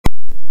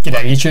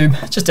G'day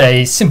YouTube, just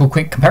a simple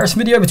quick comparison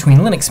video between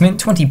Linux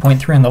Mint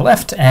 20.3 on the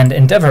left and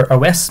Endeavour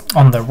OS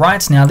on the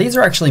right. Now these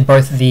are actually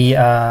both the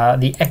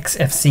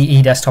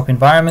XFCE desktop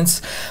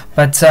environments,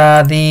 but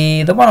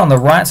the one on the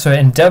right, so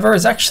Endeavour,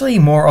 is actually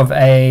more of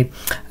a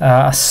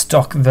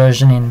stock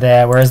version in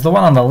there, whereas the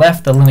one on the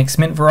left, the Linux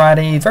Mint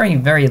variety, very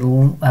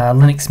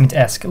Linux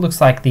Mint-esque. It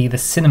looks like the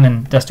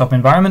Cinnamon desktop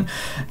environment,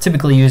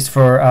 typically used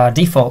for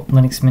default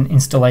Linux Mint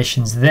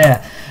installations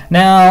there.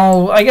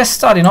 Now I guess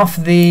starting off,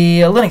 the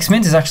Linux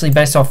Mint is actually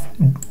based off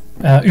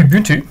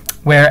Ubuntu,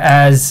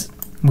 whereas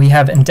we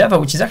have Endeavour,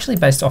 which is actually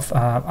based off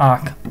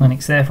Arch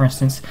Linux there, for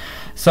instance.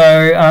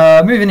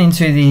 So moving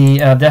into the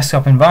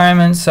desktop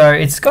environment, so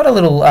it's got a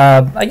little,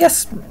 I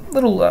guess,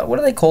 what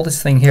do they call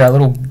this thing here? A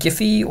little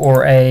Giphy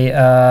or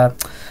a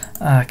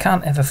I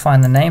can't ever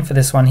find the name for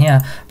this one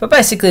here, but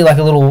basically like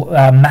a little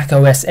Mac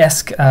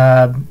OS-esque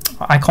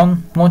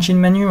icon launching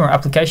menu or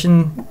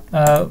application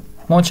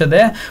launcher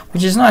there,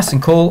 which is nice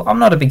and cool. I'm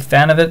not a big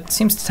fan of it. It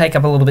seems to take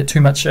up a little bit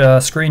too much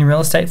screen real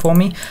estate for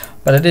me,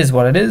 but it is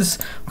what it is.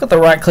 We've got the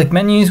right click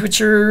menus,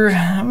 which are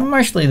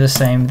mostly the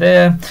same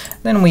there.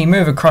 Then we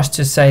move across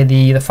to, say,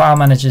 the file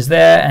managers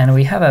there, and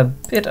we have a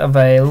bit of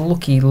a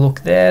looky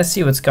look there,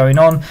 see what's going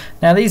on.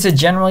 Now these are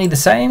generally the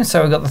same,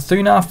 so we've got the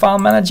Thunar file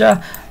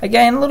manager,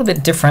 again a little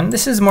bit different.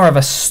 This is more of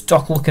a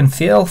stock look and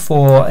feel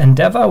for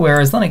Endeavour,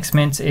 whereas Linux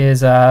Mint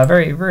is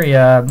very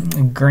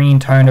green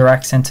toned or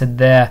accented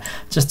there,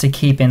 just to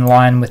keep in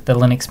line with the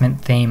Linux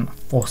Mint theme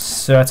for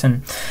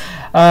certain.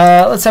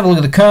 Let's have a look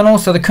at the kernel.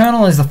 So the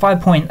kernel is the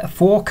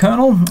 5.4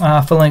 kernel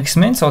for Linux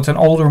Mint, so it's an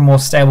older, more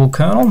stable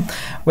kernel,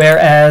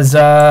 whereas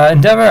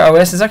Endeavour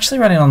OS is actually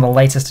running on the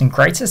latest and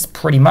greatest,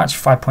 pretty much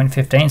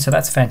 5.15, so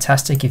that's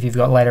fantastic if you've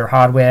got later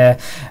hardware,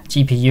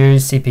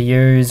 GPUs,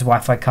 CPUs,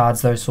 Wi-Fi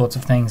cards, those sorts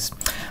of things.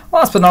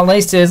 Last but not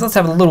least is, let's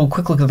have a little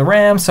quick look at the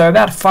RAM. So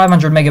about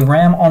 500 meg of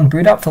RAM on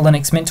boot up for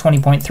Linux Mint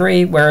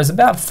 20.3, whereas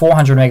about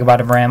 400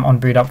 megabyte of RAM on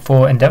boot up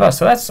for Endeavour.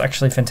 So that's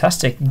actually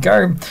fantastic.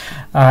 Go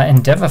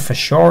Endeavour for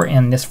sure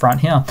in this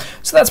front here.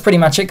 So that's pretty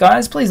much it,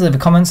 guys. Please leave a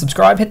comment,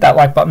 subscribe, hit that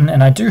like button,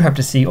 and I do hope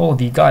to see all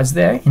of you guys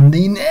there in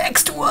the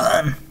next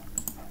one.